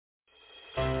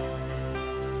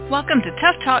Welcome to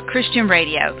Tough Talk Christian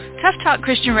Radio. Tough Talk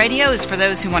Christian Radio is for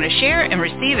those who want to share and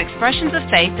receive expressions of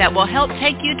faith that will help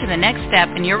take you to the next step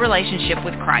in your relationship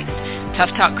with Christ. Tough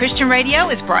Talk Christian Radio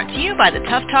is brought to you by the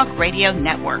Tough Talk Radio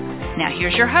Network. Now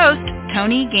here's your host,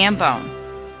 Tony Gambone.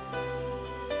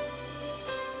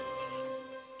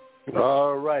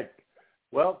 All right.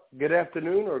 Well, good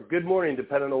afternoon or good morning,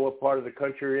 depending on what part of the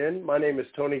country you're in. My name is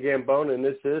Tony Gambone, and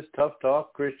this is Tough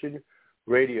Talk Christian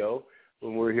Radio.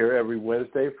 And we're here every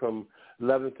Wednesday from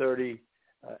 11:30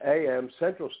 a.m.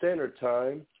 Central Standard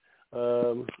Time,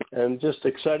 and just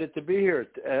excited to be here.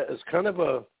 It's kind of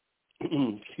a,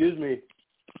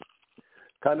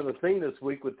 kind of a thing this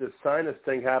week with this sinus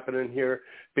thing happening here,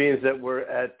 being that we're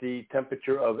at the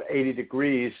temperature of 80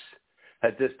 degrees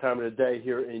at this time of the day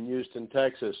here in Houston,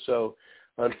 Texas. So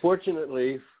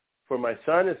unfortunately for my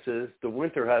sinuses, the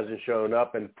winter hasn't shown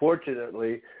up, and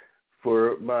fortunately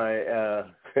for my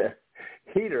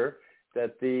heater,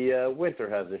 that the winter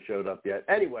hasn't showed up yet.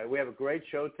 Anyway, we have a great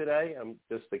show today. I'm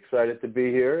just excited to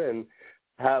be here and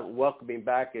welcoming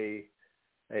back a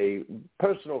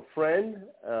personal friend,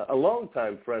 a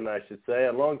longtime friend, I should say,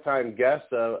 a longtime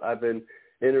guest. I've been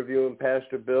interviewing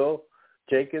Pastor Bill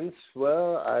Jenkins,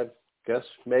 well, I guess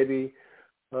maybe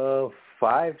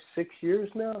 5-6 years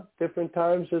now. Different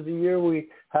times of the year we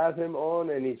have him on,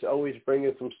 and he's always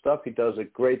bringing some stuff. He does a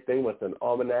great thing with an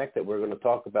almanac that we're going to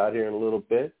talk about here in a little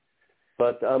bit.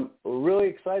 But I'm really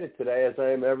excited today, as I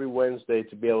am every Wednesday,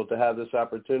 to be able to have this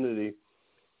opportunity,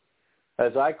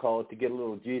 as I call it, to get a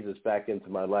little Jesus back into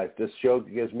my life. This show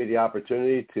gives me the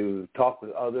opportunity to talk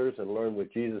with others and learn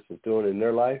what Jesus is doing in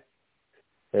their life,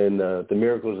 and the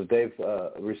miracles that they've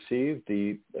received,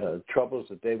 the troubles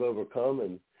that they've overcome.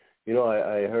 And you know,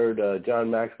 I heard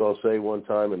John Maxwell say one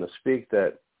time in a speak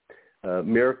that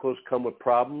miracles come with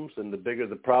problems, and the bigger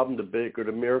the problem, the bigger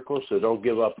the miracle, so don't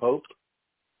give up hope.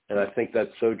 And I think that's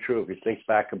so true. If you think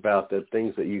back about the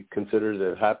things that you consider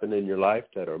that happened in your life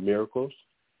that are miracles,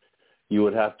 you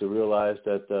would have to realize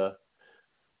that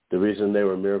the reason they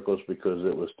were miracles because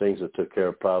it was things that took care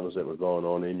of problems that were going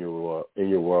on in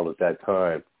your world at that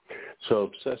time.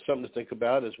 So that's something to think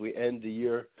about as we end the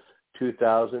year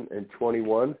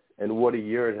 2021, and what a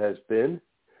year it has been.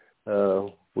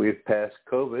 We've passed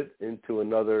COVID into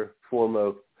another form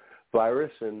of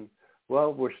virus, and,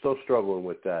 well, we're still struggling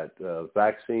with that.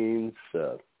 Vaccines,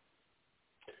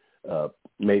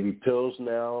 maybe pills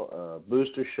now,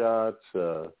 booster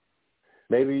shots.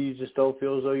 Maybe you just don't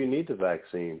feel as though you need the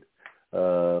vaccine.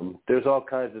 There's all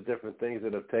kinds of different things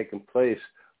that have taken place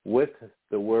with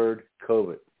the word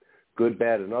COVID, good,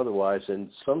 bad, and otherwise, and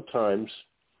sometimes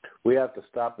we have to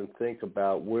stop and think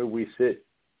about where we sit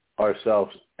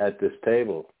ourselves at this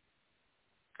table.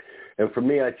 And for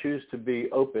me, I choose to be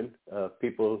open.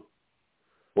 People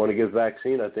want to get a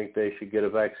vaccine, I think they should get a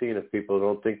vaccine. If people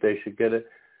don't think they should get it,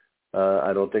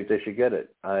 I don't think they should get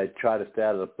it. I try to stay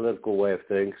out of the political way of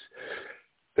things.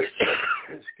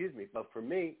 Excuse me. But for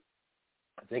me,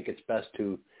 I think it's best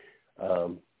to,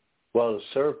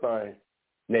 serve my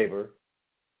neighbor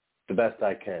the best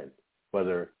I can,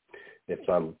 whether if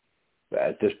I'm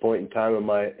at this point in time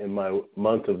in my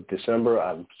month of December,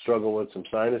 I'm struggling with some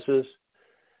sinuses.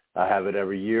 I have it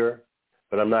every year,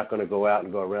 but I'm not going to go out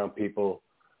and go around people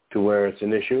to where it's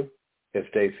an issue.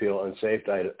 If they feel unsafe,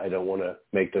 I don't want to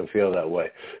make them feel that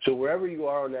way. So wherever you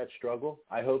are on that struggle,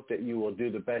 I hope that you will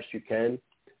do the best you can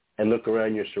and look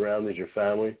around your surroundings, your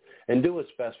family, and do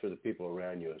what's best for the people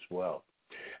around you as well.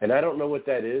 And I don't know what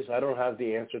that is. I don't have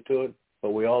the answer to it,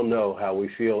 but we all know how we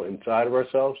feel inside of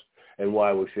ourselves and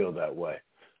why we feel that way.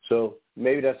 So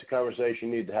maybe that's a conversation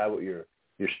you need to have with your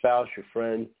spouse, your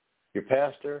friend, your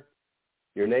pastor,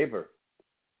 your neighbor,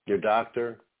 your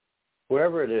doctor,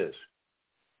 wherever it is.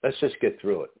 Let's just get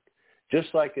through it.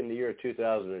 Just like in the year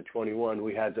 2021,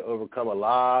 we had to overcome a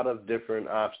lot of different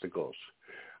obstacles.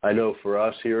 I know for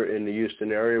us here in the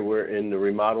Houston area, we're in the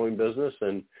remodeling business,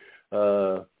 and,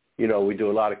 we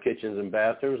do a lot of kitchens and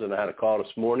bathrooms, and I had a call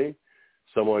this morning.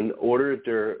 Someone ordered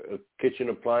their kitchen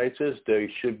appliances. They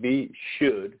should be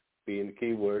in the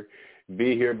key word,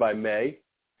 be here by May.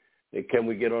 And can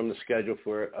we get on the schedule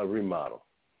for a remodel?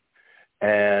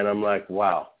 And I'm like,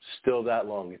 wow, still that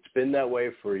long. It's been that way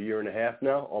for 1.5 years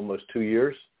now, almost 2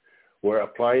 years, where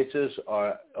appliances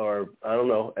are I don't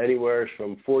know, anywhere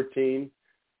from 14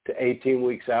 to 18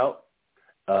 weeks out.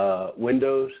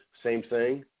 Windows, same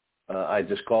thing. I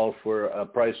just called for a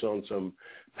price on some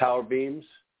power beams,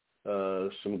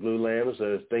 some glue lamps,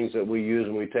 things that we use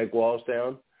when we take walls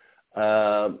down.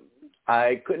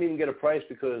 I couldn't even get a price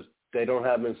because they don't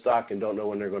have them in stock and don't know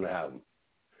when they're going to have them.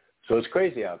 So it's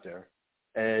crazy out there.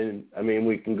 And, I mean,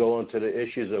 we can go into the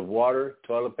issues of water,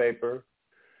 toilet paper,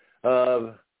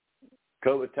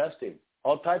 COVID testing,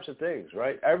 all types of things,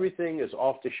 right? Everything is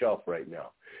off the shelf right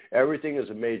now. Everything is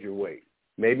a major weight.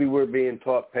 Maybe we're being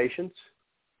taught patience.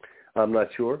 I'm not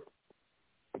sure.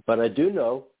 But I do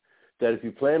know that if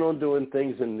you plan on doing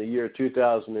things in the year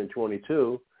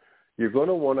 2022, you're going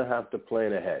to want to have to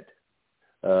plan ahead.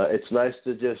 It's nice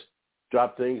to just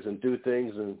drop things and do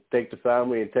things and take the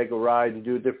family and take a ride and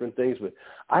do different things, but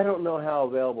I don't know how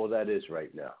available that is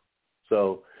right now.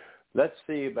 So let's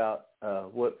see about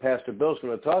what Pastor Bill's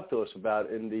going to talk to us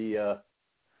about in the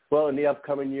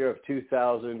upcoming year of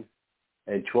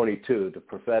 2022, the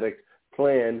prophetic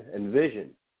plan and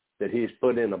vision that he's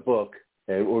put in a book.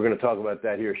 And we're going to talk about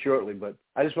that here shortly. But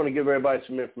I just want to give everybody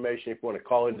some information. If you want to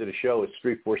call into the show, it's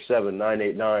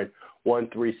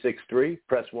 347-989-1363.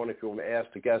 Press 1 if you want to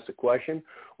ask the guest a question.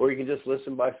 Or you can just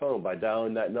listen by phone by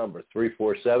dialing that number,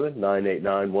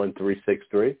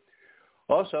 347-989-1363.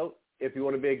 Also, if you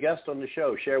want to be a guest on the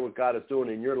show, share what God is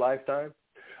doing in your lifetime,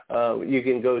 you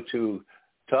can go to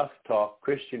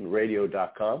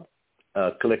toughtalkchristianradio.com.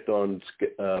 Click on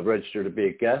register to be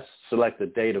a guest, select the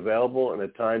date available and a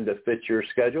time that fits your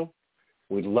schedule.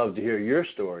 We'd love to hear your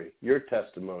story, your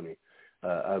testimony.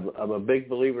 I'm a big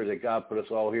believer that God put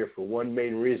us all here for one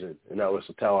main reason, and that was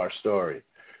to tell our story.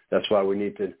 That's why we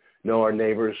need to know our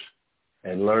neighbors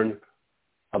and learn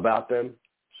about them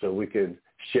so we can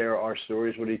share our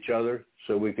stories with each other,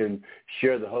 so we can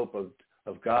share the hope of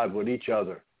God with each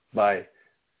other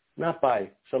not by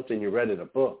something you read in a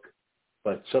book,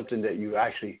 but something that you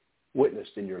actually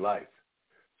witnessed in your life.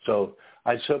 So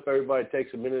I just hope everybody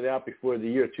takes a minute out before the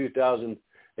year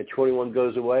 2021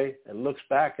 goes away and looks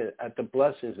back at the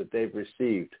blessings that they've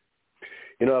received.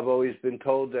 You know, I've always been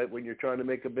told that when you're trying to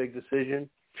make a big decision,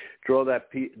 draw that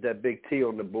big T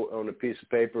on a piece of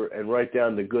paper and write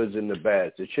down the goods and the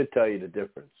bads. It should tell you the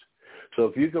difference. So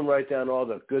if you can write down all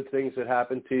the good things that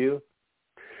happened to you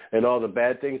and all the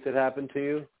bad things that happened to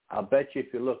you, I'll bet you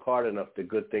if you look hard enough, the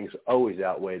good things always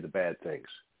outweigh the bad things.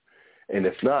 And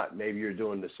if not, maybe you're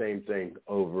doing the same thing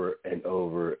over and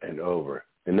over and over.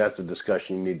 And that's a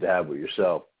discussion you need to have with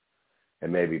yourself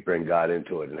and maybe bring God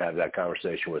into it and have that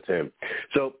conversation with him.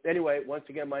 So anyway, once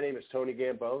again, my name is Tony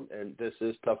Gambone, and this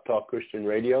is Tough Talk Christian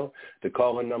Radio. The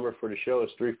call-in number for the show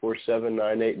is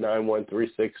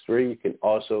 347-989-1363. You can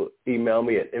also email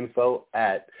me at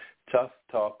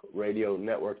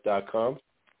info@toughtalkradionetwork.com.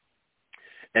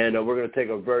 And we're going to take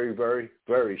a very, very,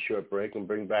 very short break and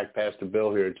bring back Pastor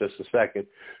Bill here in just a second.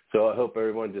 So I hope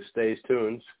everyone just stays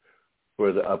tuned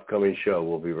for the upcoming show.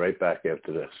 We'll be right back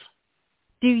after this.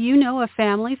 Do you know a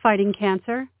family fighting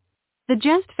cancer? The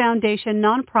Just Foundation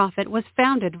nonprofit was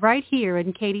founded right here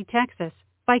in Katy, Texas,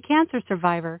 by cancer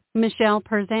survivor Michelle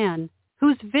Perzan,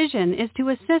 whose vision is to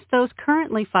assist those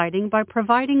currently fighting by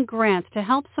providing grants to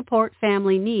help support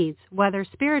family needs, whether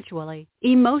spiritually,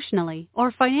 emotionally,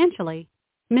 or financially.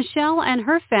 Michelle and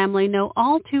her family know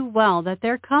all too well that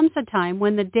there comes a time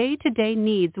when the day-to-day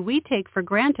needs we take for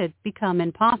granted become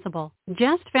impossible.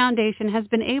 Just Foundation has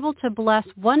been able to bless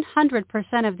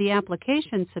 100% of the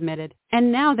applications submitted,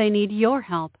 and now they need your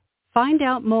help. Find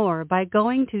out more by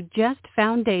going to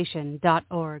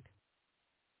justfoundation.org.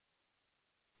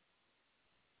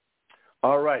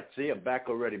 All right, see, I'm back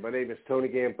already. My name is Tony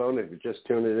Gambone. If you're just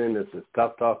tuning in, this is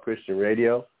Tough Talk Christian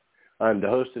Radio. I'm the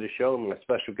host of the show, and my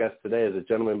special guest today is a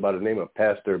gentleman by the name of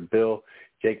Pastor Bill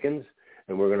Jenkins,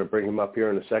 and we're going to bring him up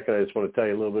here in a second. I just want to tell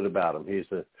you a little bit about him. He's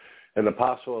an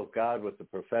apostle of God with the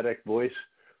prophetic voice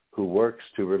who works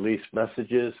to release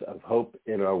messages of hope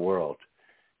in our world.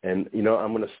 And, you know,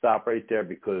 I'm going to stop right there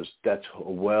because that's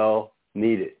well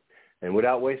needed. And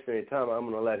without wasting any time, I'm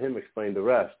going to let him explain the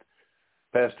rest.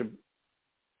 Pastor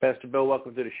Bill,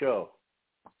 welcome to the show.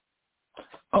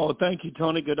 Oh, thank you,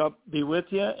 Tony. Good to be with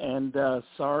you. And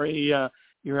sorry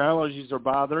your allergies are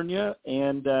bothering you.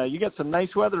 And you got some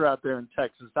nice weather out there in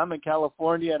Texas. I'm in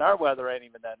California, and our weather ain't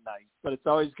even that nice. But it's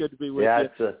always good to be with you.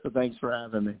 So thanks for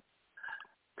having me.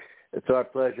 It's our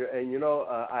pleasure. And, you know,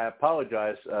 I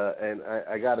apologize, and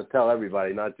I got to tell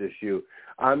everybody, not just you.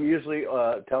 I'm usually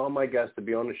telling my guests to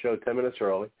be on the show 10 minutes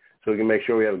early so we can make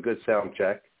sure we have a good sound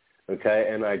check, okay?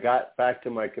 And I got back to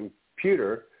my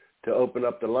computer to open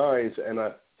up the lines, and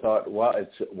I thought, well,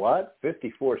 it's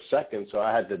 54 seconds, so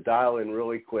I had to dial in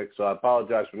really quick, so I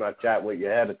apologize for not chatting with you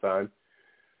ahead of time.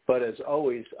 But as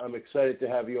always, I'm excited to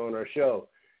have you on our show.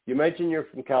 You mentioned you're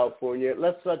from California.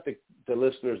 Let's let the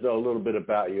listeners know a little bit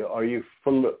about you. Are you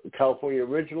from California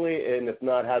originally, and if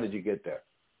not, how did you get there?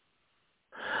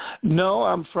 No,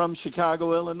 I'm from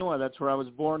Chicago, Illinois. That's where I was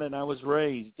born and I was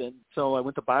raised. And so I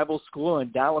went to Bible school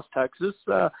in Dallas, Texas,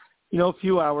 a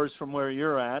few hours from where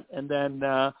you're at. And then,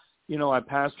 I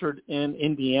pastored in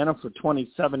Indiana for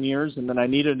 27 years, and then I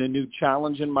needed a new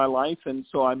challenge in my life, and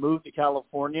so I moved to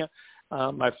California.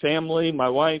 My family, my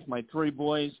wife, my 3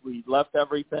 boys, we left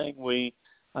everything. We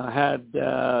had,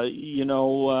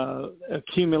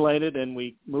 accumulated, and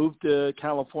we moved to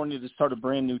California to start a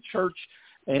brand new church,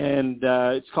 and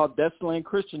it's called Destinyland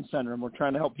Christian Center, and we're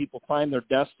trying to help people find their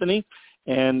destiny.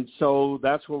 And so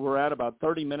that's where we're at, about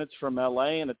 30 minutes from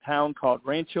L.A. in a town called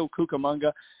Rancho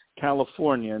Cucamonga,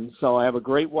 California. And so I have a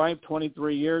great wife,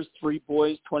 23 years, 3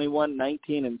 boys, 21,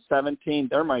 19, and 17.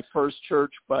 They're my first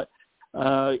church, but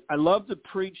I love to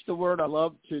preach the word. I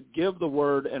love to give the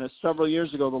word. And several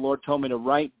years ago, the Lord told me to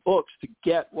write books to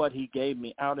get what he gave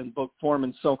me out in book form.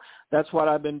 And so that's what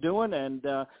I've been doing. And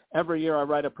every year I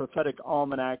write a prophetic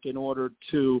almanac in order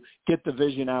to get the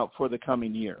vision out for the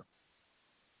coming year.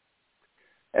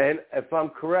 And if I'm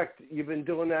correct, you've been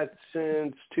doing that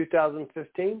since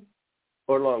 2015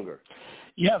 or longer?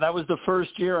 Yeah, that was the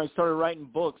first year I started writing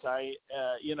books.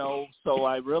 So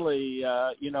I really,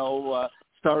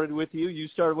 started with you. You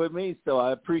started with me. So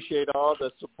I appreciate all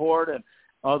the support and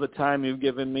all the time you've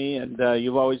given me, and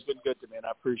you've always been good to me, and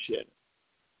I appreciate it.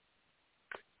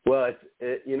 Well,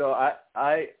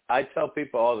 I tell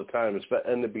people all the time,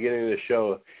 in the beginning of the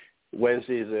show,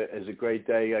 Wednesday is a great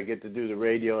day. I get to do the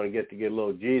radio and I get to get a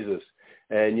little Jesus.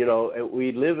 And,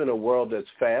 we live in a world that's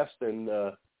fast, and,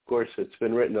 of course, it's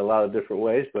been written a lot of different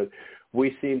ways, but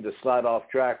we seem to slide off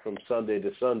track from Sunday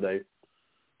to Sunday.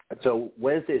 And so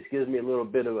Wednesdays gives me a little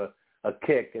bit of a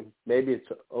kick, and maybe it's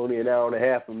only an hour and a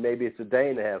half, and maybe it's a day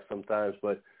and a half sometimes,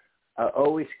 but I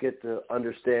always get to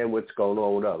understand what's going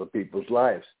on with other people's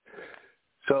lives.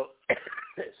 So,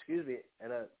 excuse me,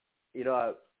 and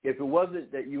if it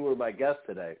wasn't that you were my guest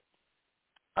today,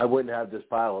 I wouldn't have this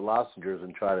pile of lozenges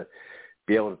and try to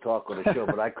be able to talk on the show,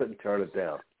 but I couldn't turn it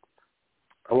down.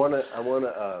 I want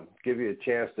to give you a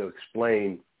chance to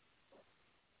explain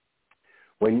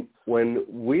when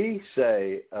we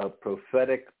say a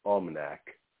prophetic almanac,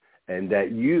 and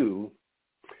that you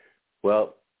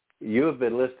have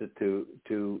been listed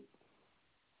to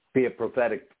be a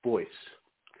prophetic voice.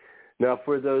 Now,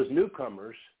 for those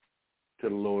newcomers to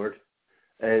the Lord,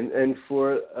 and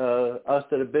for us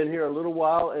that have been here a little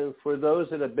while, and for those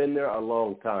that have been there a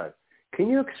long time, can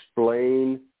you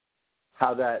explain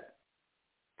how that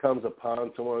comes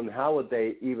upon someone? How would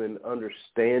they even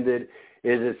understand it?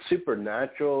 Is it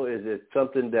supernatural? Is it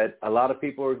something that a lot of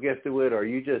people are gifted with? Or are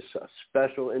you just a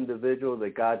special individual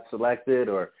that God selected?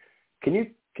 Or can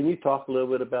you talk a little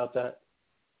bit about that?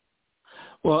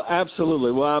 Well,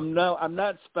 absolutely. Well, I'm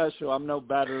not special. I'm no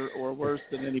better or worse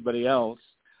than anybody else.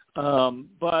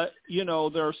 But,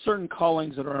 there are certain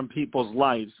callings that are in people's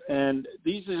lives, and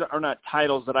these are not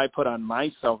titles that I put on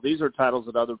myself. These are titles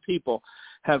that other people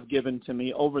have given to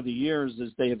me over the years as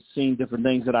they have seen different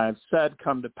things that I have said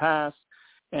come to pass,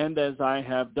 and as I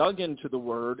have dug into the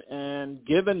Word and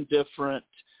given different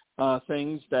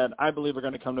things that I believe are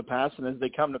going to come to pass. And as they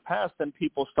come to pass, then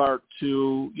people start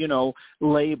to,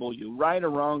 label you. Right or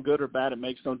wrong, good or bad, it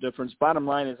makes no difference. Bottom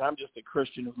line is I'm just a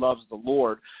Christian who loves the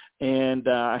Lord. And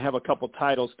I have a couple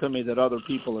titles to me that other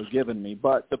people have given me.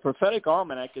 But the prophetic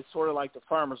almanac is sort of like the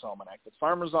farmer's almanac. The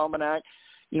farmer's almanac,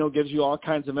 gives you all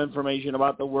kinds of information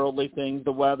about the worldly things,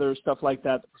 the weather, stuff like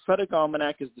that. The prophetic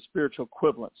almanac is the spiritual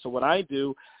equivalent. So what I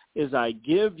do is I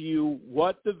give you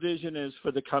what the vision is for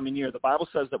the coming year. The Bible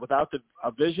says that without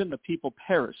a vision, the people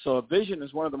perish. So a vision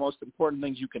is one of the most important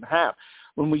things you can have.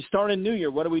 When we start a new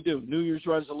year, what do? New Year's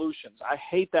resolutions. I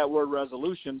hate that word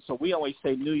resolution, so we always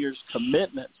say New Year's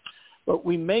commitments. But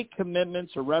we make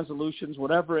commitments or resolutions,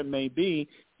 whatever it may be,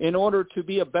 in order to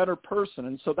be a better person.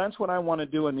 And so that's what I want to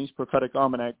do in these prophetic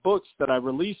almanac books that I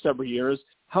release every year, is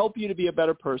help you to be a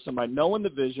better person by knowing the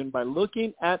vision, by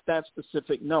looking at that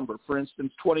specific number. For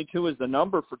instance, 22 is the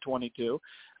number for 22.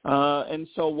 And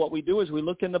so what we do is we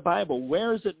look in the Bible.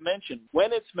 Where is it mentioned?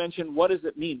 When it's mentioned, what does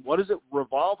it mean? What does it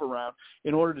revolve around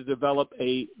in order to develop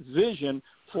a vision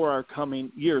for our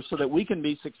coming year so that we can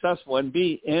be successful and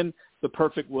be in the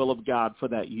perfect will of God for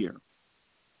that year?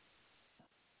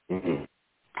 Mm-hmm.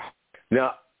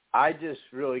 Now, I just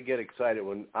really get excited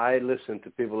when I listen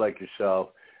to people like yourself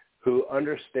who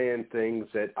understand things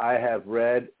that I have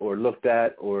read or looked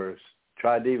at or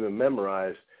tried to even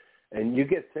memorize, and you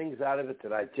get things out of it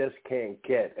that I just can't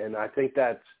get. And I think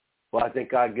I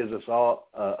think God gives us all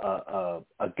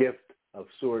a gift of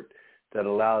sort that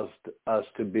allows us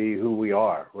to be who we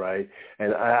are, right?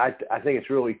 And I think it's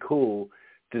really cool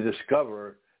to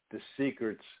discover the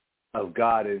secrets of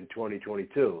God in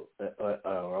 2022,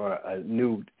 or a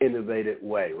new innovative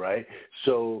way, right?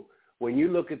 So when you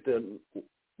look at the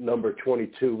number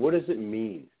 22, what does it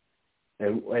mean?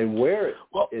 And where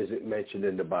is it mentioned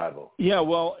in the Bible? Yeah,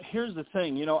 well, here's the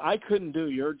thing. I couldn't do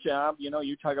your job.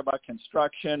 You talk about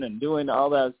construction and doing all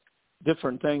those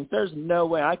different things. There's no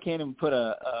way. I can't even put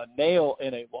a nail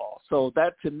in a wall. So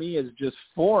that to me is just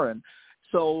foreign.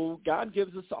 So God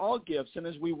gives us all gifts, and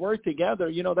as we work together,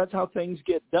 that's how things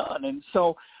get done. And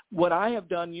so what I have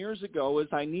done years ago is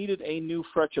I needed a new,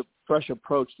 fresh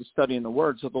approach to studying the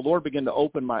Word. So the Lord began to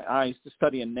open my eyes to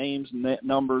studying names,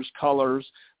 numbers, colors,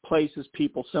 places,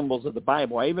 people, symbols of the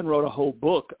Bible. I even wrote a whole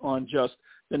book on just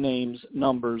the names,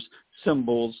 numbers,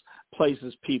 symbols,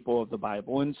 places, people of the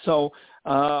Bible. And so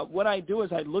what I do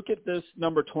is I look at this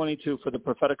number 22 for the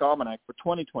Prophetic Almanac for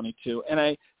 2022, and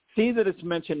I see that it's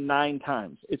mentioned 9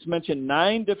 times. It's mentioned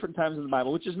 9 different times in the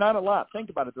Bible, which is not a lot. Think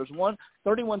about it. There's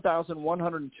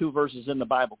 31,102 verses in the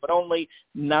Bible, but only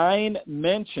 9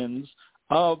 mentions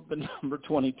of the number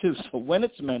 22. So when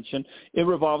it's mentioned, it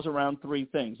revolves around 3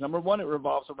 things. Number 1, it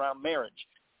revolves around marriage.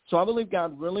 So I believe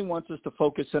God really wants us to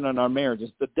focus in on our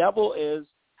marriages. The devil is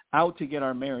out to get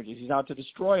our marriages. He's out to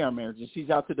destroy our marriages. He's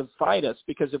out to divide us,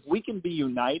 because if we can be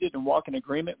united and walk in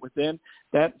agreement within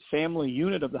that family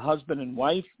unit of the husband and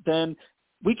wife, then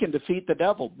we can defeat the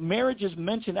devil. Marriage is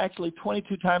mentioned actually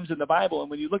 22 times in the Bible, and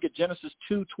when you look at Genesis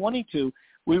 2:22,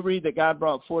 we read that God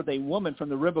brought forth a woman from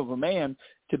the rib of a man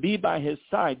to be by his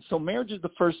side. So marriage is the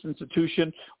first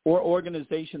institution or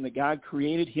organization that God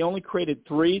created. He only created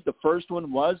 3. The first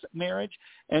one was marriage.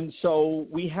 And so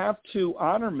we have to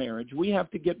honor marriage. We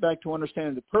have to get back to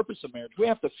understanding the purpose of marriage. We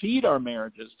have to feed our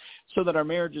marriages so that our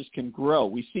marriages can grow.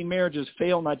 We see marriages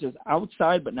fail not just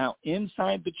outside, but now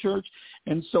inside the church.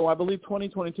 And so I believe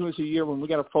 2022 is a year when we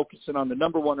got to focus in on the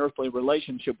number 1 earthly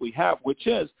relationship we have, which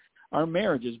is our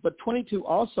marriages. But 22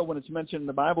 also, when it's mentioned in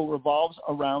the Bible, revolves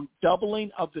around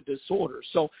doubling of the disorder.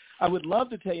 So I would love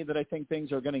to tell you that I think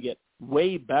things are going to get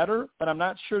way better, but I'm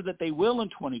not sure that they will in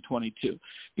 2022,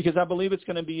 because I believe it's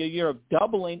going to be a year of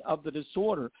doubling of the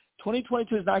disorder.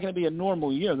 2022 is not going to be a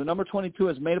normal year. The number 22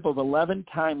 is made up of 11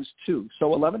 times 2.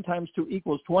 So 11 times 2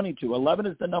 equals 22. 11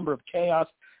 is the number of chaos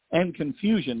and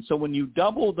confusion. So when you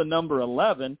double the number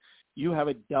 11, you have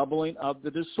a doubling of the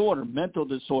disorder: mental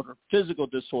disorder, physical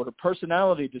disorder,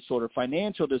 personality disorder,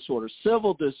 financial disorder,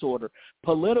 civil disorder,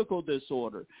 political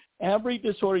disorder. Every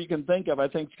disorder you can think of, I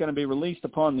think, is going to be released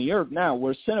upon the earth. Now,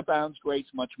 where sin abounds, grace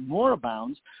much more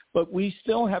abounds, but we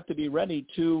still have to be ready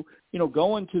to,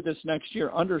 go into this next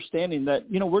year understanding that,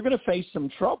 we're going to face some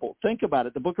trouble. Think about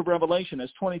it. The book of Revelation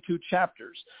has 22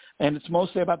 chapters, and it's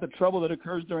mostly about the trouble that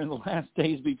occurs during the last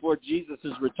days before Jesus'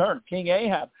 return. King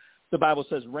Ahab, the Bible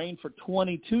says, reigned for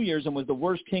 22 years and was the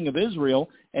worst king of Israel,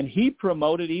 and he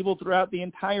promoted evil throughout the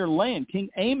entire land. King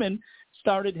Amon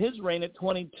started his reign at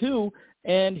 22,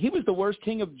 and he was the worst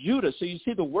king of Judah. So you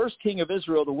see, the worst king of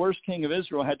Israel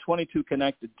had 22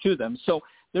 connected to them. So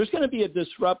there's going to be a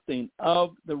disrupting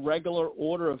of the regular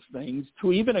order of things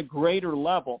to even a greater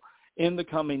level in the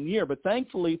coming year. But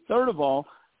thankfully, third of all,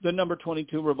 the number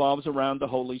 22 revolves around the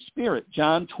Holy Spirit.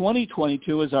 John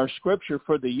 20:22 is our scripture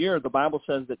for the year. The Bible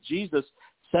says that Jesus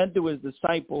said to his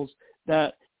disciples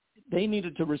that they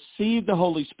needed to receive the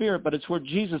Holy Spirit, but it's where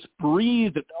Jesus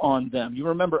breathed on them. You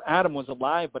remember Adam was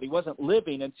alive, but he wasn't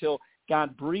living until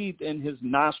God breathed in his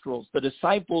nostrils. The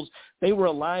disciples, they were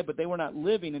alive, but they were not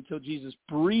living until Jesus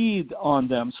breathed on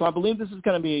them. So I believe this is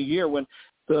going to be a year when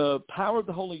the power of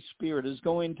the Holy Spirit is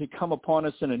going to come upon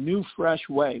us in a new, fresh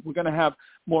way. We're going to have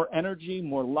more energy,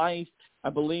 more life. I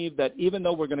believe that even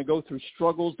though we're going to go through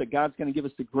struggles, that God's going to give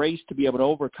us the grace to be able to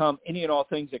overcome any and all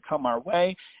things that come our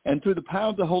way. And through the power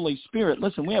of the Holy Spirit,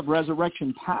 listen, we have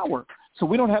resurrection power. So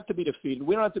we don't have to be defeated.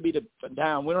 We don't have to be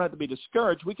down. We don't have to be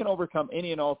discouraged. We can overcome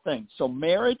any and all things. So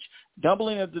marriage,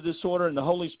 doubling of the disorder, and the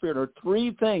Holy Spirit are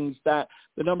 3 things that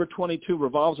the number 22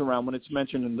 revolves around when it's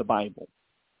mentioned in the Bible.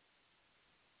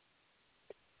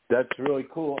 That's really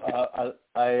cool. Now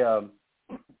I'm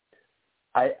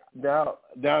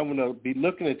going to be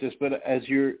looking at this, but as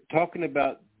you're talking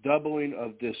about doubling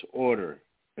of disorder,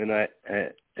 and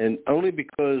only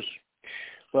because,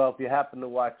 well, if you happen to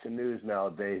watch the news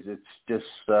nowadays, it's just,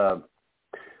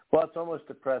 it's almost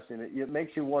depressing. It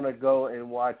makes you want to go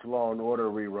and watch Law and Order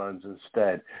reruns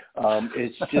instead.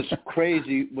 It's just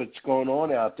crazy what's going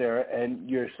on out there, and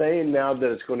you're saying now that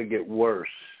it's going to get worse,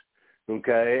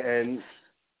 okay? And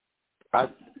I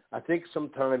think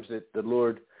sometimes that the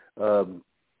Lord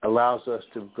allows us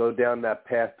to go down that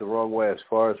path the wrong way as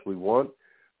far as we want,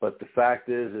 but the fact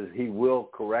is he will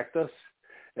correct us,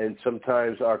 and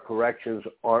sometimes our corrections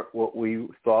aren't what we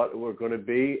thought were going to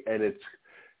be, and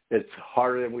it's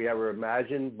harder than we ever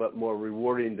imagined, but more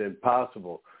rewarding than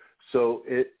possible. So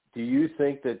do you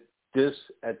think that this,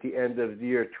 at the end of the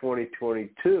year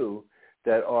 2022,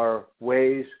 that our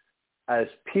ways as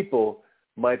people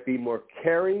might be more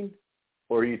caring,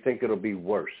 or you think it'll be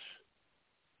worse?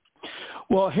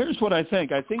 Well, here's what I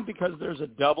think. I think because there's a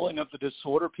doubling of the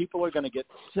disorder, people are going to get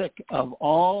sick of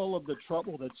all of the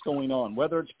trouble that's going on,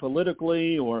 whether it's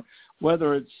politically or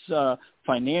whether it's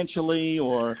financially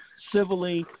or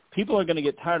civilly. People are going to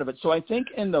get tired of it. So I think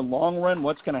in the long run,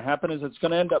 what's going to happen is it's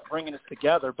going to end up bringing us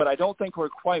together. But I don't think we're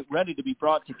quite ready to be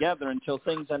brought together until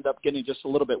things end up getting just a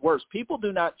little bit worse. People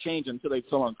do not change until they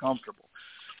feel uncomfortable.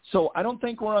 So I don't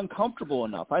think we're uncomfortable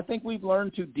enough. I think we've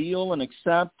learned to deal and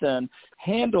accept and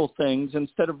handle things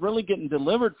instead of really getting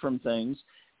delivered from things.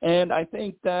 And I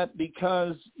think that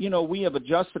because, we have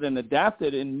adjusted and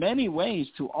adapted in many ways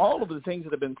to all of the things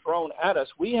that have been thrown at us,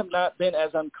 we have not been as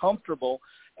uncomfortable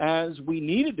as we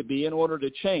needed to be in order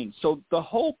to change. So the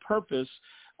whole purpose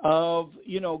of,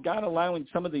 God allowing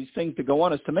some of these things to go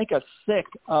on is to make us sick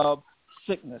of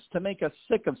sickness, to make us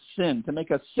sick of sin, to make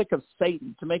us sick of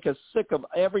Satan, to make us sick of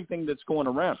everything that's going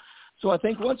around. So I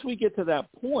think once we get to that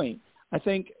point, I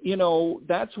think,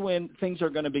 that's when things are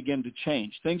going to begin to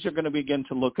change. Things are going to begin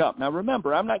to look up. Now,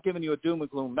 remember, I'm not giving you a doom and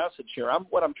gloom message here.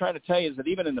 What I'm trying to tell you is that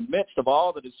even in the midst of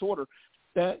all the disorder,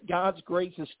 that God's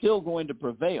grace is still going to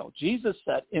prevail. Jesus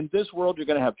said, in this world, you're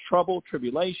going to have trouble,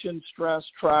 tribulation, stress,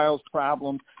 trials,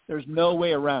 problems. There's no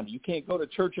way around it. You can't go to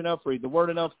church enough, read the word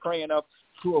enough, pray enough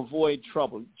to avoid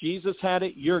trouble. Jesus had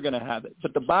it. You're going to have it.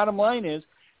 But the bottom line is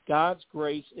God's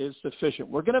grace is sufficient.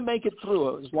 We're going to make it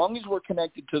through it as long as we're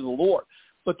connected to the Lord.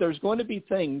 But there's going to be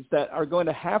things that are going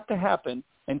to happen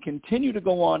and continue to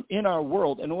go on in our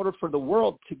world in order for the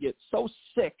world to get so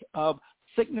sick of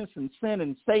sickness and sin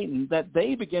and Satan that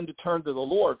they begin to turn to the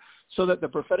Lord so that the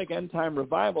prophetic end-time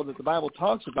revival that the Bible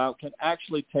talks about can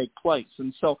actually take place.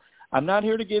 And so I'm not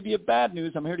here to give you bad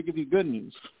news. I'm here to give you good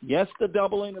news. Yes, the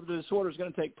doubling of the disorder is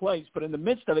going to take place, but in the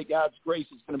midst of it, God's grace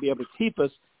is going to be able to keep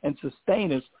us and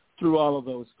sustain us through all of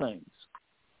those things.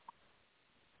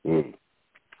 The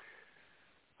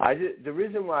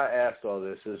reason why I asked all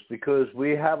this is because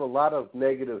we have a lot of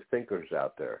negative thinkers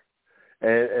out there.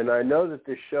 And I know that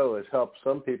this show has helped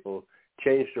some people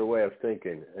change their way of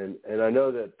thinking. And I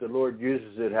know that the Lord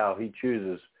uses it how he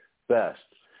chooses best.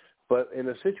 But in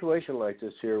a situation like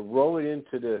this here, rolling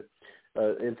into the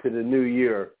new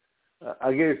year,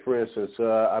 I'll give you, for instance,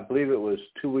 I believe it was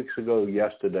 2 weeks ago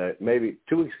yesterday, maybe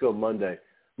 2 weeks ago Monday,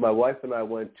 my wife and I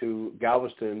went to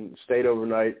Galveston, stayed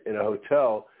overnight in a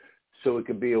hotel so we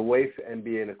could be away and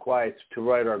be in a quiet to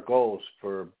write our goals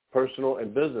for personal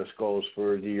and business goals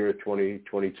for the year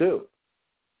 2022.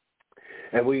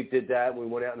 And we did that. We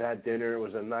went out and had dinner. It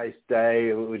was a nice day.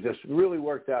 It just really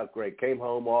worked out great. Came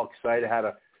home all excited,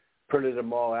 printed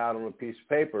them all out on a piece of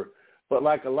paper. But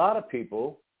like a lot of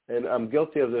people, and I'm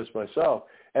guilty of this myself,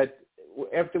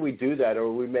 after we do that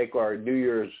or we make our New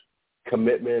Year's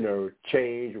commitment or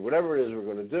change or whatever it is we're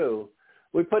going to do,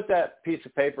 we put that piece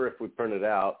of paper, if we print it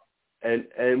out,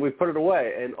 and we put it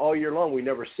away. And all year long, we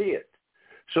never see it.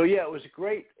 So, yeah, it was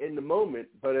great in the moment,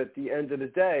 but at the end of the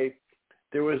day,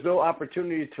 there was no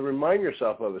opportunity to remind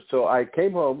yourself of it. So I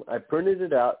came home, I printed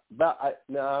it out. Now,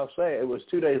 I'll say it was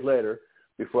 2 days later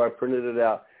before I printed it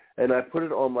out, and I put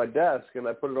it on my desk, and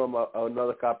I put it on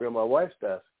another copy on my wife's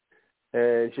desk.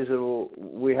 And she said, well,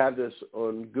 we have this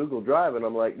on Google Drive. And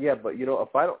I'm like, yeah, but,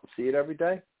 if I don't see it every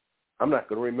day, I'm not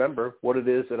going to remember what it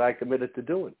is that I committed to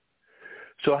doing.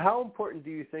 So how important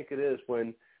do you think it is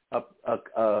when a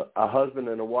husband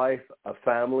and a wife, a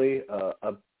family,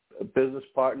 business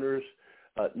partners,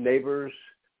 neighbors,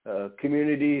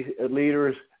 community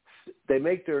leaders, they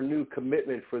make their new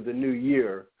commitment for the new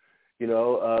year?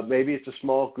 Maybe it's a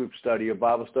small group study, a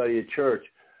Bible study at church.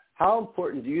 How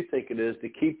important do you think it is to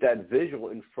keep that visual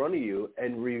in front of you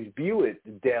and review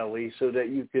it daily so that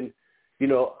you can,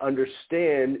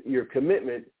 understand your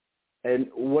commitment and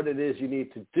what it is you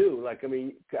need to do?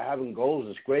 Having goals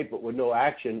is great, but with no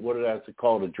action, what do I have to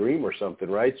call it, a dream or something,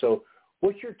 right? So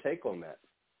what's your take on that?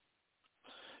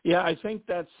 Yeah, I think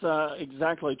that's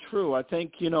exactly true. I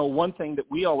think, one thing that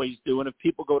we always do, and if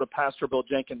people go to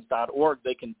PastorBillJenkins.org,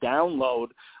 they can download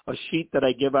a sheet that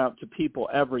I give out to people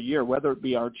every year, whether it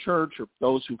be our church or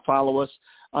those who follow us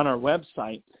on our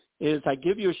website, is I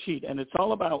give you a sheet, and it's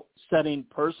all about setting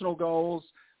personal goals,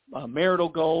 marital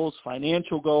goals,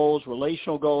 financial goals,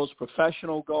 relational goals,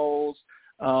 professional goals,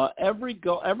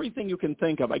 everything you can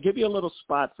think of. I give you a little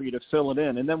spot for you to fill it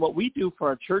in. And then what we do for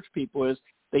our church people is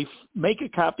they make a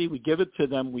copy, we give it to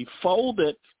them, we fold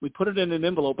it, we put it in an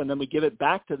envelope, and then we give it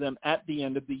back to them at the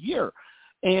end of the year.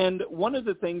 And one of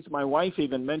the things my wife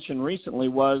even mentioned recently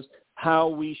was how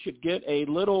we should get a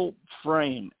little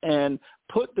frame and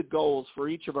put the goals for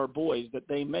each of our boys that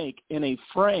they make in a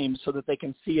frame so that they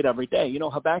can see it every day.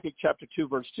 Habakkuk chapter 2,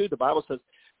 verse 2, the Bible says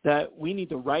that we need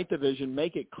to write the vision,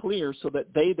 make it clear so that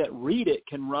they that read it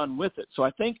can run with it. So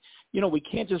I think, we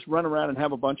can't just run around and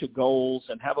have a bunch of goals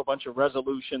and have a bunch of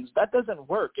resolutions. That doesn't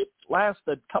work. It lasts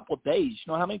a couple of days.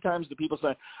 How many times do people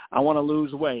say, I want to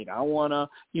lose weight, I want to,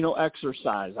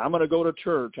 exercise, I'm going to go to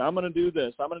church, I'm going to do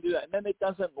this, I'm going to do that, and then it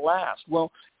doesn't last.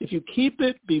 Well, if you keep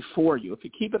it before you, if you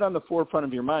keep it on the forefront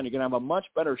of your mind, you're going to have a much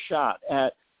better shot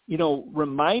at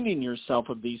reminding yourself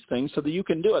of these things so that you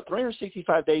can do it.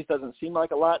 365 days doesn't seem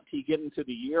like a lot until you get into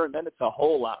the year, and then it's a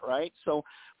whole lot, right? So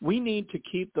we need to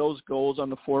keep those goals on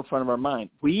the forefront of our mind.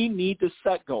 We need to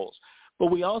set goals,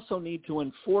 but we also need to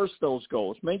enforce those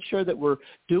goals. Make sure that we're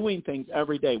doing things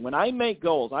every day. When I make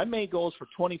goals, I made goals for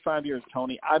 25 years,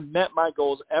 Tony. I've met my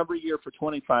goals every year for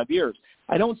 25 years.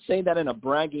 I don't say that in a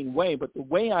bragging way, but the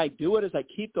way I do it is I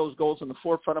keep those goals in the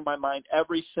forefront of my mind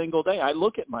every single day. I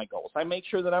look at my goals. I make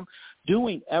sure that I'm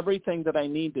doing everything that I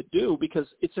need to do because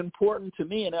it's important to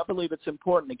me, and I believe it's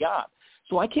important to God.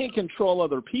 So I can't control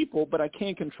other people, but I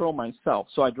can control myself.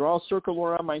 So I draw a circle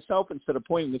around myself instead of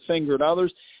pointing the finger at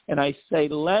others, and I say,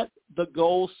 let the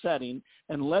goal setting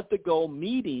and let the goal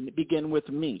meeting begin with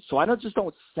me. So I don't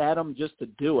set them just to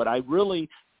do it. I really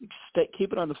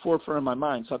keep it on the forefront of my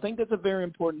mind. So I think that's a very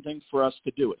important thing for us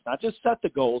to do. It's not just set the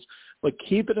goals, but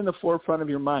keep it in the forefront of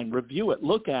your mind. Review it.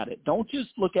 Look at it. Don't just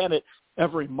look at it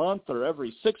every month or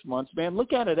every 6 months, man.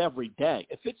 Look at it every day.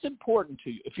 If it's important to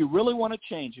you, if you really want to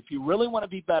change, if you really want to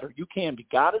be better, you can be.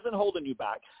 God isn't holding you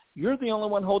back. You're the only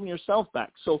one holding yourself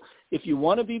back. So if you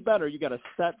want to be better, you got to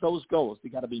set those goals. They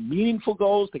got to be meaningful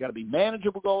goals. They got to be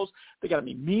manageable goals. They got to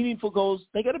be meaningful goals.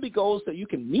 They got to be goals that you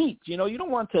can meet. You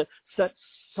don't want to set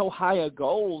so high a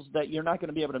goals that you're not going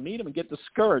to be able to meet them and get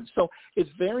discouraged. So it's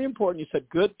very important you set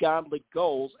good, godly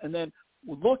goals, and then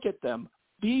look at them.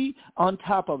 Be on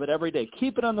top of it every day.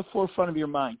 Keep it on the forefront of your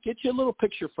mind. Get you a little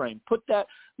picture frame. Put that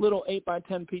little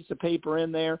 8x10 piece of paper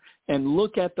in there and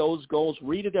look at those goals.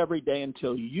 Read it every day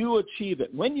until you achieve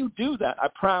it. When you do that, I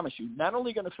promise you, not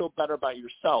only going to feel better about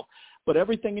yourself, but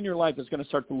everything in your life is going to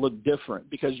start to look different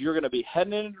because you're going to be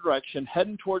heading in a direction,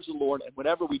 heading towards the Lord, and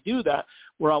whenever we do that,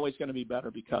 we're always going to be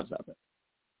better because of it.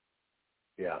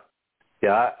 Yeah,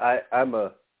 I'm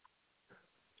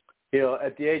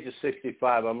at the age of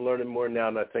 65, I'm learning more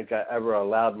now than I think I ever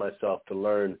allowed myself to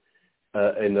learn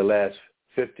in the last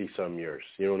 50-some years.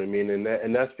 You know what I mean?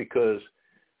 And that's because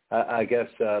I guess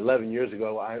 11 years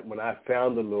ago, when I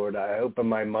found the Lord, I opened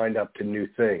my mind up to new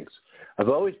things. I've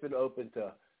always been open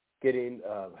to getting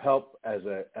help as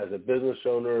a business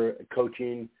owner,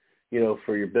 coaching,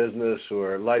 for your business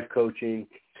or life coaching.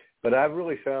 But I've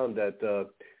really found that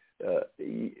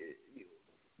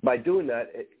by doing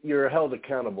that, you're held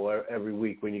accountable every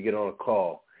week when you get on a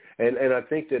call. And I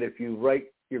think that if you write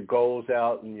your goals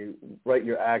out and you write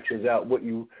your actions out, what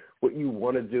you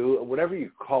want to do, whatever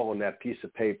you call on that piece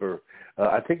of paper,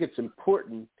 I think it's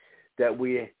important that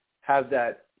we have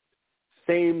that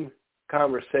same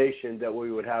conversation that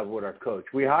we would have with our coach.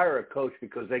 We hire a coach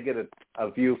because they get a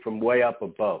view from way up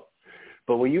above.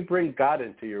 But when you bring God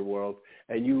into your world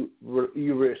and you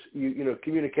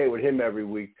communicate with him every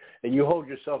week and you hold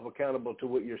yourself accountable to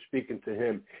what you're speaking to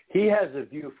him, he has a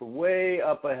view from way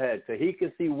up ahead. So he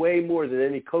can see way more than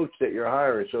any coach that you're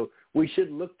hiring. So we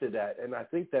should look to that. And I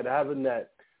think that having that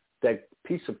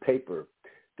piece of paper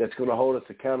that's going to hold us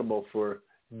accountable for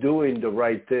doing the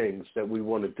right things that we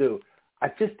want to do, I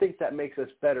just think that makes us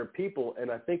better people.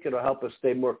 And I think it'll help us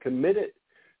stay more committed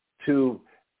to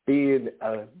being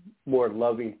a more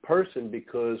loving person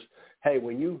because, hey,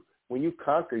 when you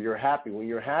conquer, you're happy. When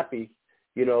you're happy,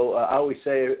 I always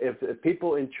say if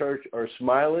people in church are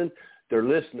smiling, they're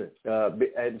listening.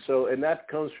 And that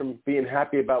comes from being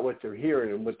happy about what they're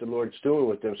hearing and what the Lord's doing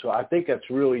with them. So I think that's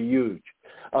really huge.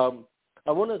 I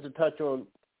wanted to touch on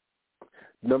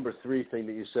number 3 thing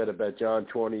that you said about John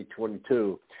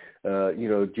 20:22.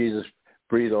 Jesus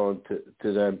breathed on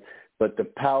to them, but the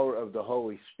power of the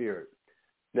Holy Spirit.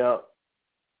 Now,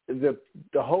 the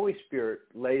Holy Spirit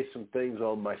lays some things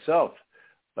on myself.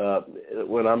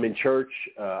 When I'm in church,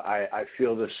 I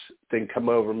feel this thing come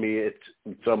over me.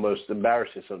 It's almost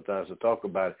embarrassing sometimes to talk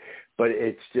about it, but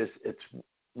it's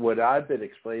what I've been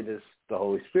explained is the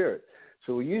Holy Spirit.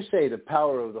 So when you say the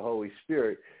power of the Holy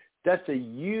Spirit, that's a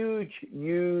huge,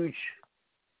 huge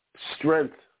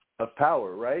strength of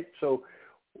power, right? So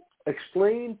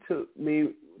explain to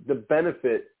me the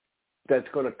benefit that's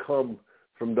going to come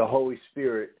from the Holy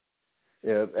Spirit,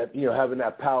 having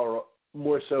that power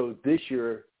more so this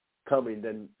year coming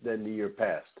than the year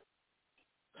past.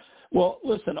 Well,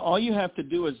 listen, all you have to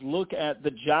do is look at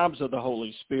the jobs of the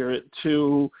Holy Spirit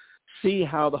to see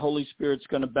how the Holy Spirit's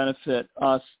going to benefit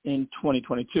us in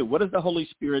 2022. What does the Holy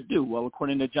Spirit do? Well,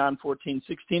 according to John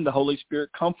 14:16, the Holy Spirit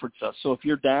comforts us. So if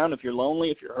you're down, if you're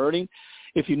lonely, if you're hurting,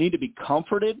 if you need to be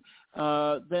comforted,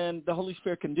 then the Holy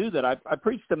Spirit can do that. I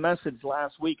preached a message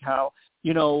last week how,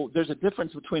 there's a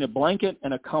difference between a blanket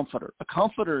and a comforter. A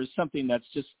comforter is something that's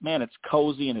just, man, it's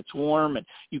cozy and it's warm and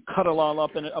you cuddle all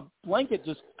up in it. A blanket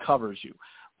just covers you.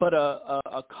 But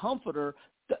a comforter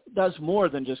does more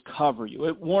than just cover you.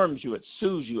 It warms you. It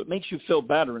soothes you. It makes you feel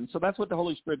better. And so that's what the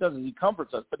Holy Spirit does, is he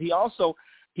comforts us. But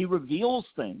he reveals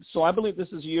things. So I believe this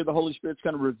is a year the Holy Spirit's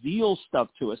going to reveal stuff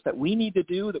to us that we need to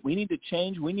do, that we need to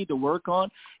change, we need to work on.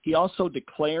 He also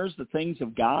declares the things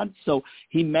of God. So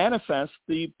he manifests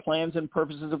the plans and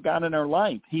purposes of God in our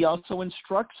life. He also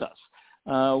instructs us.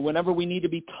 Whenever we need to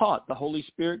be taught, the Holy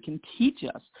Spirit can teach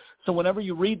us. So whenever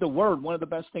you read the Word, one of the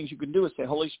best things you can do is say,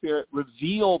 Holy Spirit,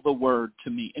 reveal the Word to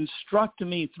me. Instruct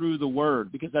me through the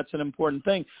Word, because that's an important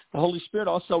thing. The Holy Spirit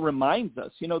also reminds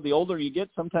us. The older you get,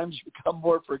 sometimes you become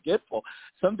more forgetful.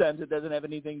 Sometimes it doesn't have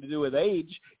anything to do with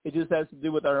age. It just has to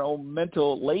do with our own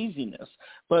mental laziness.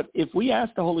 But if we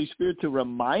ask the Holy Spirit to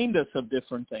remind us of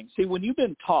different things, see, when you've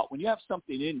been taught, when you have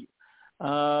something in you,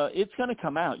 it's going to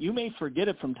come out. You may forget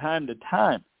it from time to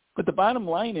time, but the bottom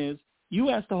line is you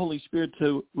ask the Holy Spirit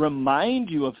to remind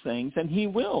you of things, and he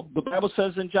will. The Bible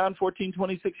says in John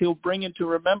 14:26, he'll bring into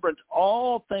remembrance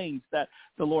all things that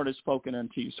the Lord has spoken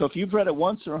unto you. So if you've read it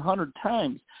once or 100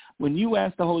 times, when you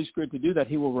ask the Holy Spirit to do that,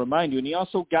 he will remind you, and he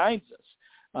also guides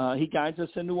us. He guides us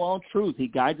into all truth. He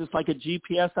guides us like a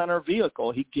GPS on our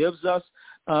vehicle. He gives us,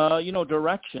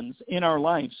 directions in our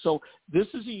life. So this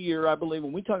is a year, I believe,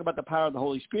 when we talk about the power of the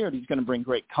Holy Spirit, he's going to bring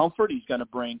great comfort. He's going to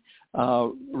bring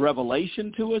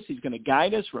revelation to us. He's going to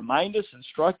guide us, remind us,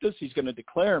 instruct us. He's going to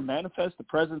declare and manifest the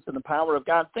presence and the power of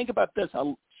God. Think about this.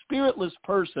 A spiritless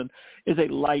person is a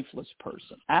lifeless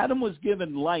person. Adam was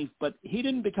given life, but he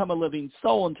didn't become a living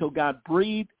soul until God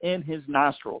breathed in his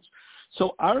nostrils.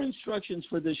 So our instructions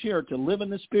for this year are to live in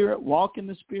the Spirit, walk in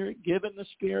the Spirit, give in the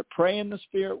Spirit, pray in the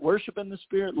Spirit, worship in the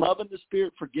Spirit, love in the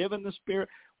Spirit, forgive in the Spirit.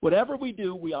 Whatever we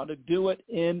do, we ought to do it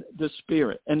in the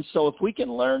Spirit. And so if we can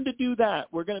learn to do that,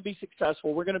 we're going to be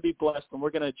successful, we're going to be blessed, and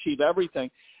we're going to achieve everything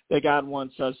that God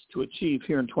wants us to achieve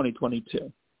here in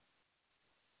 2022.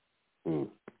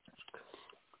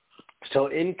 So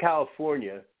in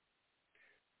California,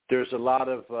 there's a lot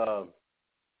of,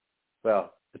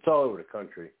 it's all over the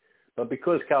country. But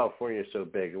because California is so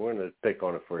big, and we're going to pick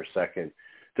on it for a second,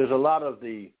 there's a lot of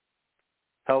the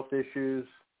health issues.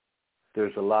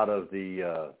 There's a lot of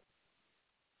the,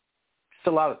 just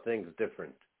a lot of things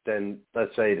different than,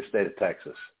 let's say, the state of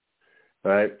Texas,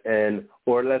 right?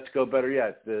 Or let's go better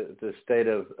yet, the state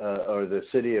of, or the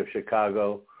city of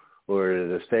Chicago, or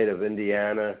the state of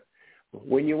Indiana.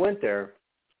 When you went there,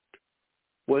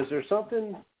 was there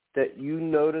something that you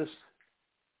noticed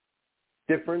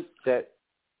different that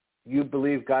you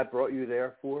believe God brought you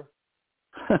there for?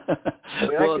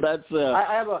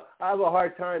 I have a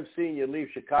hard time seeing you leave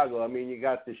Chicago. I mean, you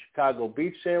got the Chicago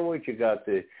beef sandwich, you got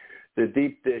the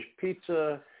deep dish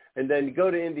pizza, and then you go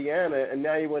to Indiana, and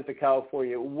now you went to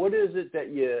California. What is it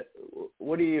that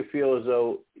what do you feel as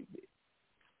though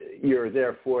you're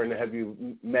there for, and have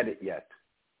you met it yet?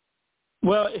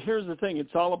 Well, here's the thing.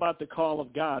 It's all about the call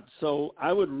of God. So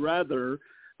I would rather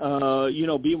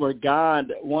be where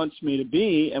God wants me to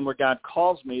be and where God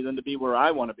calls me than to be where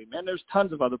I want to be. Man, there's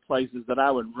tons of other places that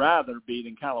I would rather be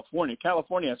than California.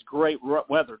 California has great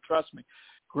weather, trust me.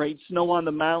 Great snow on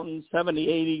the mountains, 70,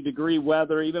 80-degree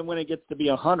weather. Even when it gets to be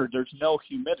 100, there's no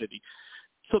humidity.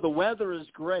 So the weather is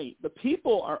great. The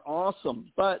people are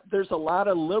awesome, but there's a lot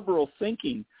of liberal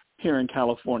thinking here in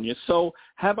California. So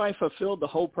have I fulfilled the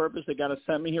whole purpose that God has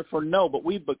sent me here for? No, but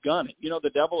we've begun it.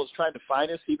 The devil has tried to fight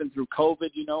us even through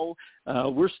COVID.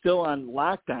 We're still on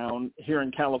lockdown here in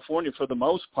California for the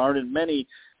most part in many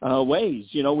ways.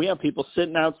 We have people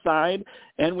sitting outside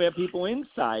and we have people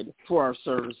inside for our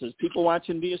services, people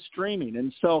watching via streaming.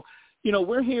 And so,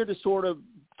 we're here to sort of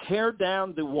tear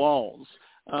down the walls,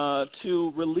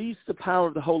 to release the power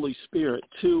of the Holy Spirit,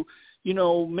 to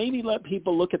maybe let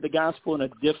people look at the gospel in a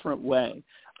different way.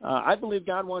 I believe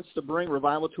God wants to bring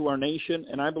revival to our nation,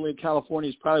 and I believe California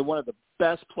is probably one of the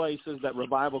best places that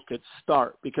revival could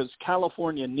start because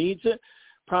California needs it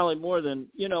probably more than,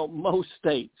 most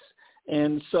states.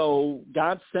 And so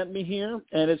God sent me here,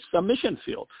 and it's a mission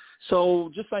field. So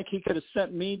just like he could have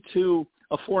sent me to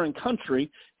a foreign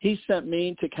country, he sent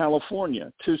me to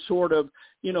California to sort of,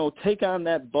 take on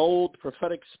that bold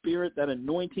prophetic spirit, that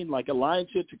anointing like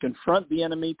Elijah to confront the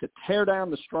enemy, to tear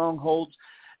down the strongholds,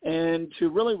 and to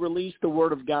really release the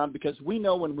Word of God, because we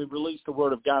know when we release the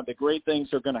Word of God that great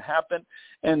things are going to happen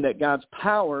and that God's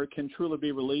power can truly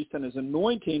be released and His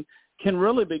anointing can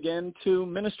really begin to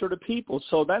minister to people.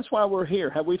 So that's why we're here.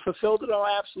 Have we fulfilled it all?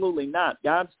 Absolutely not.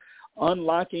 God's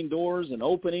unlocking doors and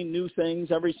opening new things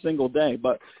every single day.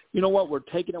 But you know what? We're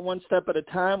taking it one step at a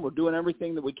time. We're doing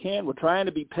everything that we can. We're trying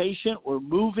to be patient. We're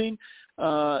moving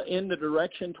in the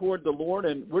direction toward the Lord,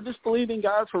 and we're just believing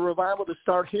God for revival to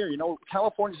start here. You know,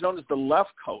 California is known as the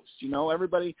left coast. You know,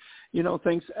 everybody,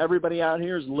 thinks everybody out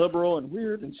here is liberal and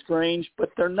weird and strange,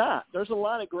 but they're not. There's a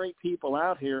lot of great people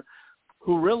out here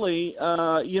who really,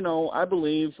 I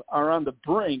believe are on the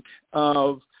brink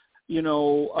of,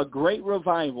 a great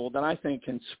revival that I think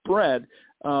can spread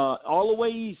all the way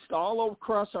east, all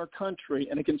across our country,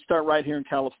 and it can start right here in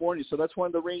California. So that's one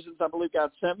of the reasons I believe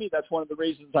God sent me. That's one of the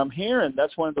reasons I'm here, and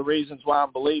that's one of the reasons why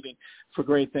I'm believing for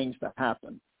great things to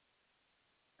happen.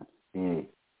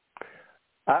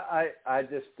 I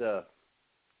just,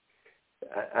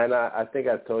 and I think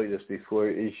I've told you this before,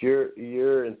 is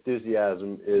your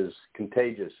enthusiasm is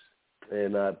contagious,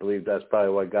 and I believe that's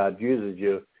probably why God uses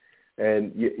you.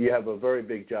 And you have a very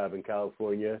big job in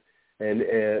California, and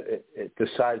the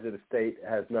size of the state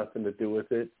has nothing to do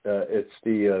with it. It's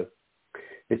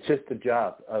just the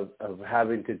job of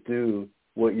having to do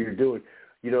what you're doing.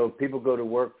 People go to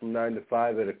work from 9 to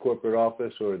 5 at a corporate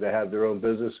office, or they have their own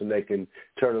business and they can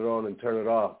turn it on and turn it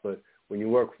off. But when you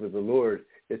work for the Lord,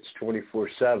 it's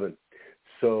 24/7.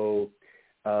 So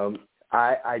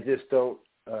I just don't.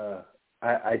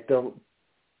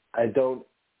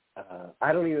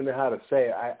 I don't even know how to say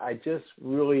it. I just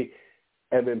really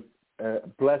am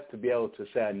blessed to be able to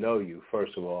say I know you,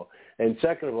 first of all. And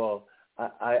second of all,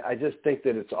 I just think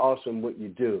that it's awesome what you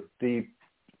do. The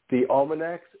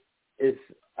almanacs is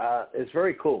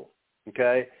very cool,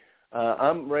 okay?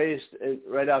 I'm raised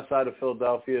right outside of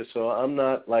Philadelphia, so I'm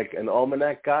not like an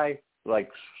almanac guy.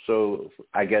 So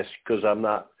I guess because I'm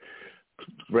not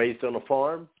raised on a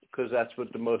farm, because that's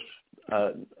what the most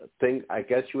thing, I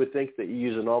guess you would think that you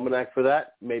use an almanac for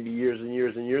that, maybe years and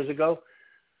years and years ago.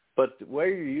 But the way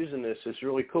you're using this is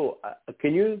really cool.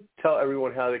 Can you tell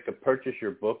everyone how they could purchase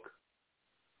your book?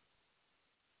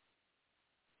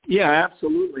 Yeah,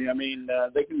 absolutely. I mean,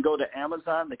 they can go to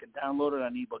Amazon. They can download it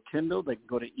on ebook Kindle. They can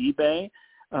go to eBay.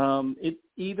 It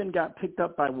even got picked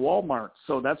up by Walmart,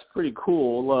 so that's pretty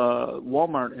cool.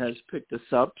 Walmart has picked this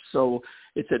up, so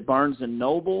it's at Barnes &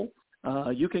 Noble.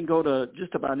 You can go to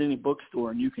just about any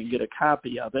bookstore and you can get a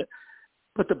copy of it.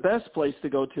 But the best place to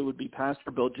go to would be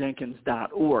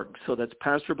PastorBillJenkins.org. So that's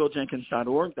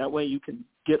PastorBillJenkins.org. That way you can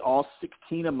get all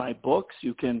 16 of my books.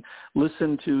 You can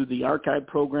listen to the archive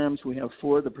programs we have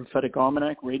for the Prophetic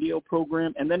Almanac radio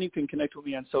program. And then you can connect with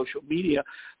me on social media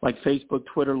like Facebook,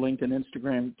 Twitter, LinkedIn,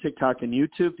 Instagram, TikTok, and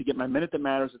YouTube to get my Minute That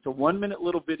Matters. It's a 1-minute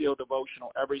little video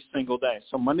devotional every single day.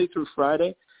 So Monday through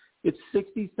Friday, it's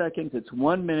 60 seconds. It's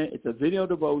 1 minute. It's a video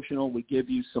devotional. We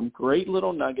give you some great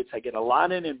little nuggets. I get a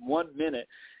lot in 1 minute,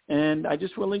 and I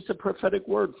just release a prophetic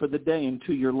word for the day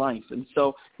into your life. And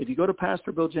so if you go to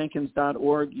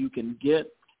PastorBillJenkins.org, you can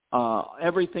get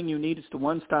everything you need. It's the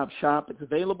one-stop shop. It's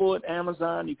available at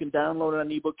Amazon. You can download it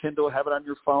on ebook Kindle, have it on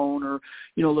your phone or,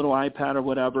 a little iPad or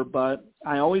whatever. But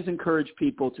I always encourage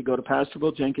people to go to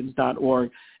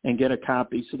PastorBillJenkins.org and get a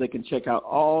copy so they can check out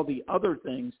all the other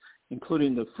things,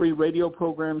 including the free radio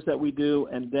programs that we do,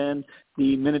 and then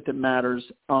the Minute That Matters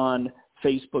on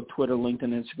Facebook, Twitter,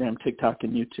 LinkedIn, Instagram, TikTok,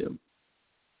 and YouTube.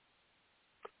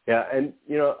 Yeah, and,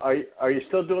 are you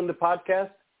still doing the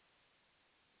podcast?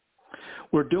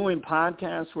 We're doing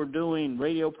podcasts. We're doing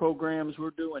radio programs.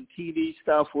 We're doing TV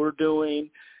stuff. We're doing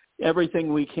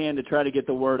everything we can to try to get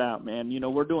the word out, man.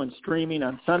 We're doing streaming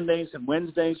on Sundays and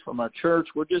Wednesdays from our church.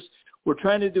 We're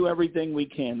trying to do everything we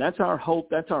can. That's our hope.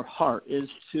 That's our heart, is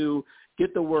to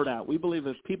get the word out. We believe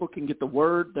if people can get the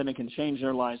word, then it can change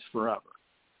their lives forever.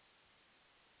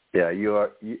 Yeah, you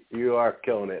are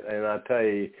killing it. And I'll tell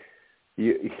you,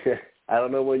 I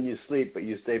don't know when you sleep, but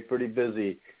you stay pretty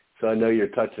busy. So I know you're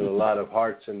touching a lot of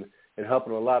hearts and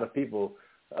helping a lot of people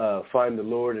find the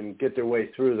Lord and get their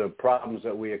way through the problems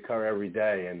that we occur every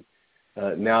day. And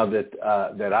now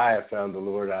that I have found the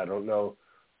Lord, I don't know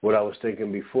what I was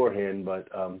thinking beforehand, but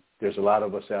there's a lot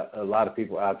of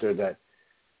people out there that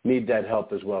need that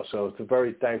help as well. So it's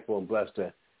very thankful and blessed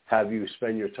to have you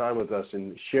spend your time with us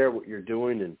and share what you're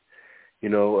doing and,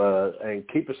 and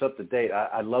keep us up to date.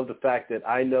 I love the fact that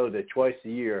I know that twice a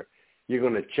year you're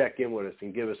going to check in with us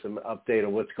and give us an update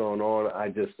on what's going on. I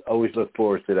just always look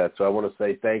forward to that. So I want to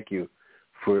say thank you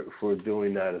for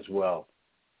doing that as well.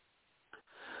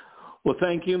 Well,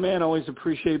 thank you, man. Always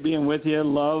appreciate being with you.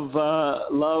 Love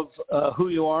who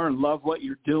you are and love what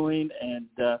you're doing, and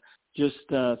just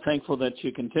thankful that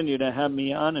you continue to have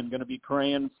me on. I'm going to be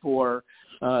praying for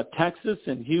Texas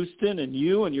and Houston and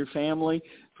you and your family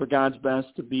for God's best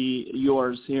to be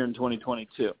yours here in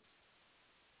 2022.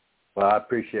 Well, I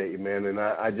appreciate you, man, and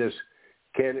I just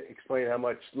can't explain how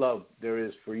much love there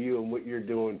is for you and what you're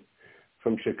doing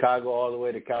from Chicago all the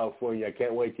way to California. I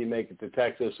can't wait till you make it to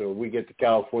Texas or we get to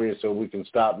California so we can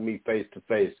stop and meet face to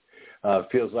face.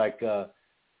 Feels like, I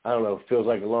don't know, feels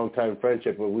like a long-time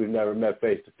friendship, but we've never met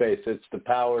face to face. It's the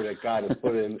power that God has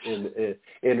put in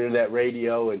internet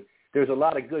radio, and there's a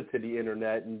lot of good to the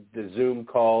internet and the Zoom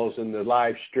calls and the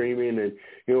live streaming, and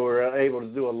we're able to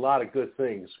do a lot of good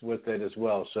things with it as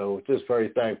well. So just very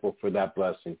thankful for that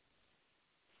blessing.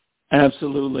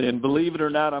 Absolutely. And believe it or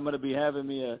not, I'm going to be having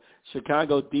me a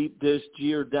Chicago deep dish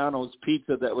Giordano's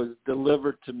pizza that was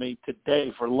delivered to me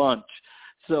today for lunch.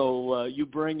 So you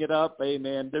bring it up, hey,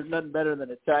 man, there's nothing better than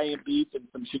Italian beef and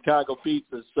some Chicago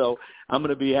pizzas. So I'm going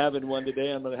to be having one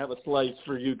today. I'm going to have a slice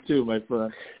for you too, my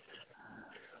friend.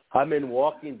 I'm in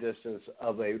walking distance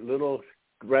of a little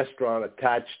restaurant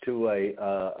attached to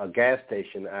a gas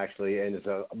station, actually, and it's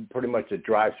pretty much a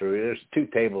drive-through. There's 2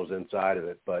 tables inside of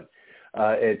it, but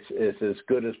it's as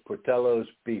good as Portello's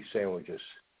beef sandwiches.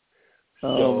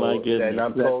 Oh, my goodness. And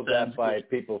I'm told that by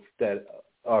people that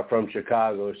are from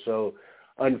Chicago. So,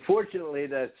 unfortunately,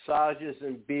 that sausages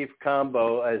and beef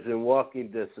combo is in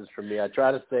walking distance from me. I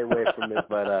try to stay away from it,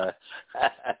 but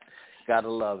gotta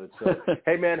love it. So,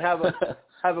 hey, man, have a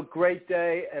great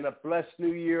day and a blessed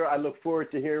new year. I look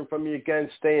forward to hearing from you again.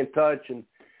 Stay in touch. And,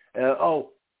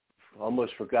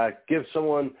 almost forgot. Give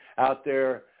someone out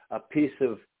there a piece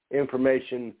of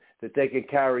information that they can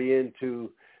carry into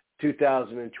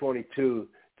 2022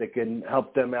 that can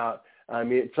help them out. I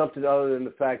mean, it's something other than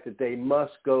the fact that they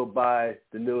must go buy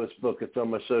the newest book. It's on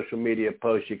my social media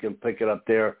post. You can pick it up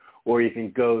there, or you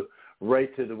can go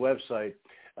right to the website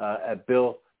at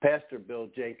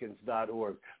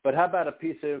PastorBillJenkins.org. But how about a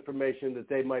piece of information that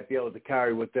they might be able to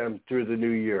carry with them through the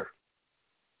new year?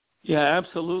 Yeah,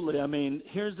 absolutely. I mean,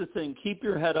 here's the thing. Keep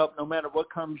your head up no matter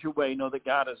what comes your way. Know that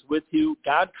God is with you.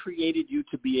 God created you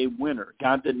to be a winner.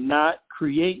 God did not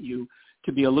create you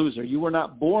to be a loser. You were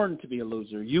not born to be a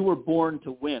loser. You were born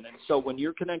to win. And so when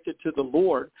you're connected to the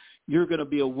Lord, you're going to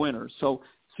be a winner. So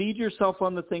feed yourself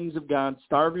on the things of God.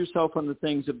 Starve yourself on the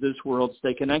things of this world.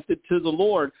 Stay connected to the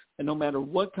Lord. And no matter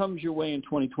what comes your way in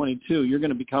 2022, you're going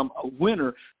to become a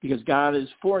winner because God is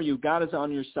for you. God is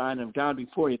on your side. And if God be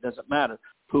for you, it doesn't matter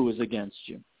who is against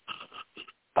you.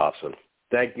 Awesome.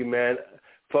 Thank you, man.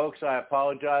 Folks, I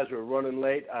apologize. We're running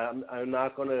late. I'm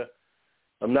not going to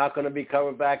be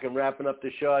coming back and wrapping up the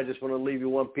show. I just want to leave you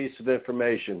one piece of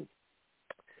information.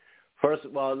 First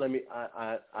of all,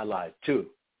 I lied. 2,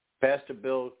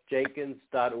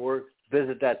 PastorBillJenkins.org.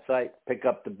 Visit that site. Pick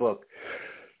up the book.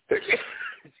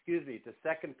 Excuse me. The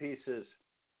second piece is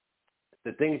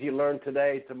the things you learn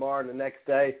today, tomorrow, and the next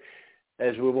day.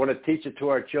 As we want to teach it to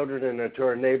our children and to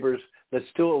our neighbors,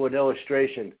 let's do it with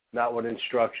illustration, not with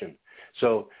instruction.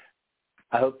 So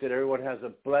I hope that everyone has a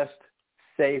blessed,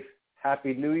 safe,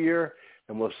 happy New Year,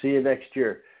 and we'll see you next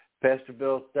year. Pastor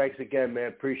Bill, thanks again, man.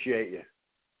 Appreciate you.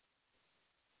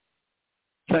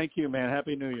 Thank you, man.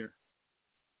 Happy New Year.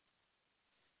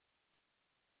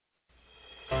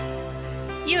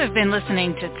 You have been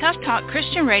listening to Tough Talk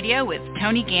Christian Radio with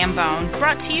Tony Gambone,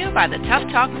 brought to you by the Tough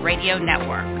Talk Radio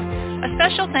Network. A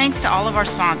special thanks to all of our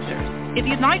sponsors. If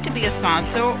you'd like to be a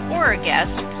sponsor or a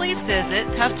guest, please visit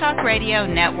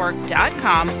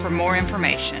toughtalkradionetwork.com for more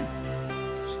information.